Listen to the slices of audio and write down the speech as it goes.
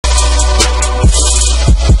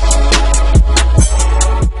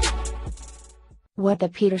What the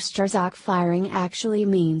Peter Strzok firing actually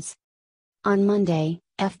means. On Monday,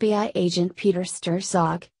 FBI agent Peter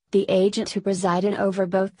Strzok, the agent who presided over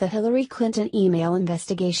both the Hillary Clinton email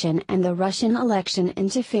investigation and the Russian election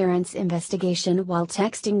interference investigation while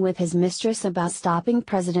texting with his mistress about stopping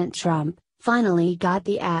President Trump, finally got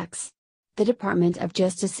the axe. The Department of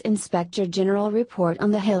Justice Inspector General report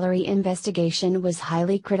on the Hillary investigation was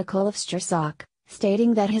highly critical of Strzok,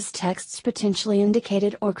 stating that his texts potentially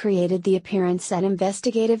indicated or created the appearance that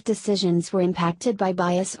investigative decisions were impacted by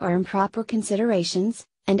bias or improper considerations,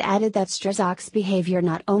 and added that Strzok's behavior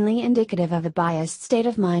not only indicative of a biased state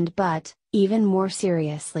of mind but, even more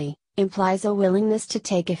seriously, implies a willingness to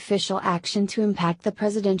take official action to impact the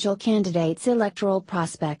presidential candidate's electoral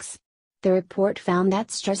prospects. The report found that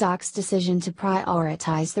Strzok's decision to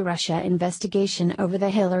prioritize the Russia investigation over the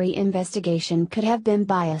Hillary investigation could have been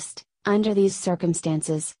biased. Under these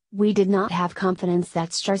circumstances, we did not have confidence that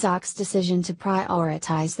Strzok's decision to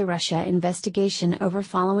prioritize the Russia investigation over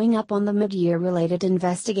following up on the mid-year-related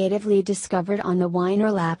investigative lead discovered on the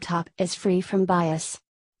Weiner laptop is free from bias.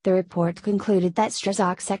 The report concluded that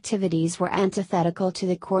Strzok's activities were antithetical to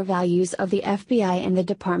the core values of the FBI and the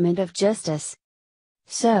Department of Justice.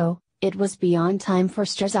 So, it was beyond time for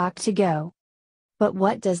Strzok to go. But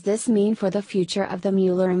what does this mean for the future of the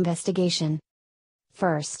Mueller investigation?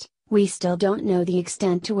 First, we still don't know the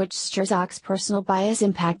extent to which Strzok's personal bias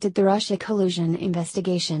impacted the Russia collusion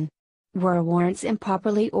investigation. Were warrants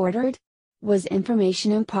improperly ordered? Was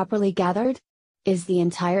information improperly gathered? Is the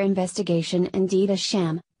entire investigation indeed a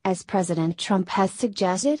sham, as President Trump has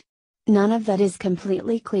suggested? None of that is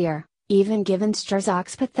completely clear, even given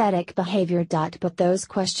Strzok's pathetic behavior. But those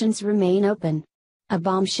questions remain open. A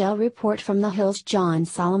bombshell report from The Hill's John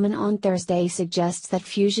Solomon on Thursday suggests that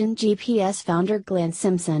Fusion GPS founder Glenn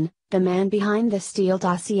Simpson, the man behind the Steele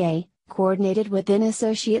dossier, coordinated with then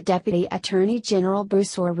Associate Deputy Attorney General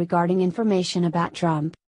Bruce Ohr regarding information about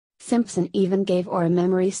Trump. Simpson even gave Ohr a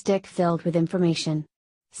memory stick filled with information.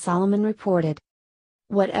 Solomon reported.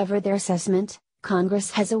 Whatever their assessment,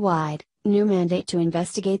 Congress has a wide, new mandate to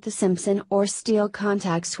investigate the Simpson or Steele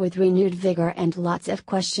contacts with renewed vigor and lots of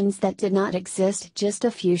questions that did not exist just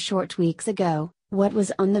a few short weeks ago. What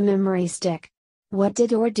was on the memory stick? What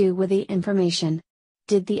did Ohr do with the information?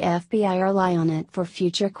 Did the FBI rely on it for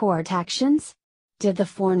future court actions? Did the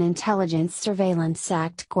Foreign Intelligence Surveillance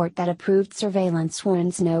Act court that approved surveillance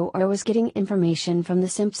warrants know Ohr was getting information from the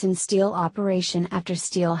Simpson-Steele operation after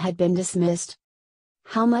Steele had been dismissed?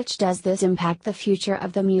 How much does this impact the future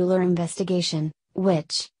of the Mueller investigation,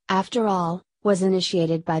 which, after all, was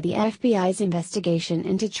initiated by the FBI's investigation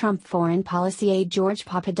into Trump foreign policy aide George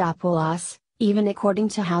Papadopoulos, even according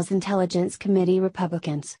to House Intelligence Committee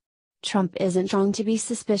Republicans? Trump isn't wrong to be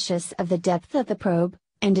suspicious of the depth of the probe,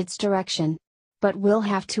 and its direction. But we'll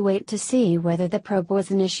have to wait to see whether the probe was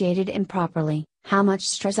initiated improperly, how much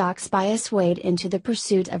Strzok's bias weighed into the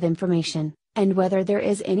pursuit of information, and whether there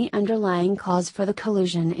is any underlying cause for the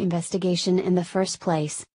collusion investigation in the first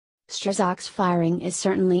place. Strzok's firing is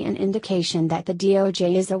certainly an indication that the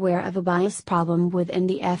DOJ is aware of a bias problem within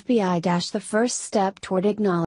the FBI. The first step toward acknowledging